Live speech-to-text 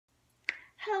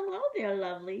Hello there,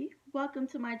 lovely. Welcome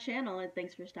to my channel and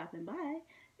thanks for stopping by.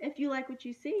 If you like what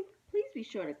you see, please be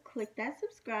sure to click that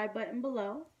subscribe button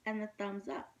below and the thumbs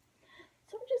up.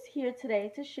 So I'm just here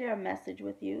today to share a message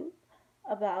with you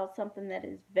about something that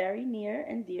is very near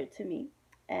and dear to me.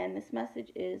 And this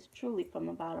message is truly from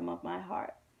the bottom of my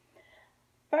heart.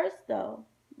 First, though,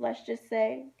 let's just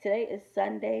say today is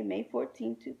Sunday, May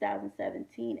 14,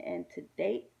 2017, and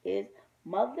today is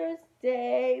Mother's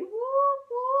Day. Woo, woo.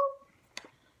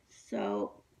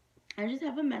 So I just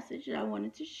have a message that I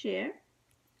wanted to share,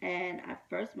 and I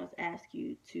first must ask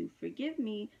you to forgive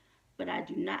me, but I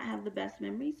do not have the best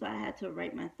memory, so I had to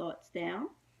write my thoughts down.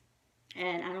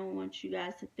 And I don't want you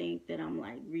guys to think that I'm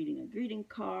like reading a greeting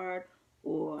card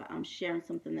or I'm sharing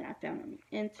something that I found on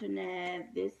the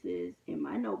internet. This is in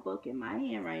my notebook, in my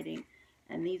handwriting,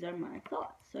 and these are my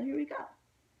thoughts. So here we go.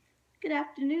 Good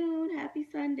afternoon, happy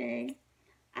Sunday.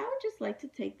 I would just like to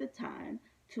take the time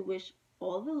to wish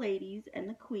all the ladies and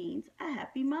the queens a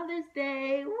happy Mother's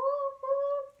Day. Woo,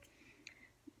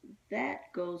 woo.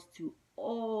 That goes to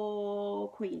all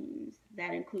queens.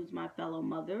 That includes my fellow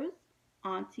mothers,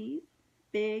 aunties,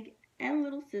 big and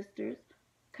little sisters,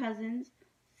 cousins,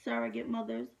 surrogate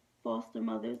mothers, foster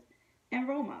mothers, and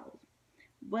role models.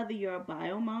 Whether you're a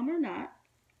bio mom or not,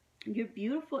 your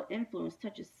beautiful influence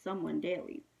touches someone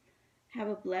daily. Have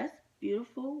a blessed,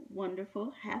 beautiful,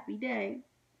 wonderful, happy day.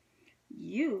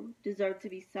 You deserve to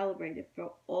be celebrated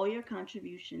for all your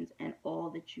contributions and all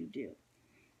that you do.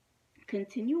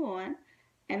 Continue on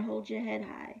and hold your head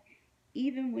high,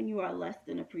 even when you are less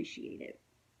than appreciated.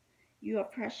 You are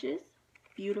precious,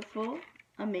 beautiful,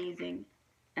 amazing,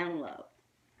 and loved.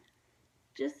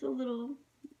 Just a little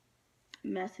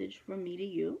message from me to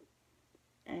you,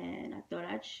 and I thought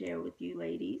I'd share with you,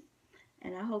 ladies.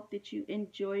 And I hope that you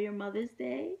enjoy your Mother's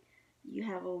Day. You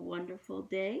have a wonderful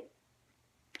day,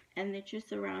 and that you're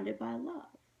surrounded by love.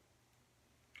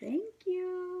 Thank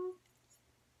you.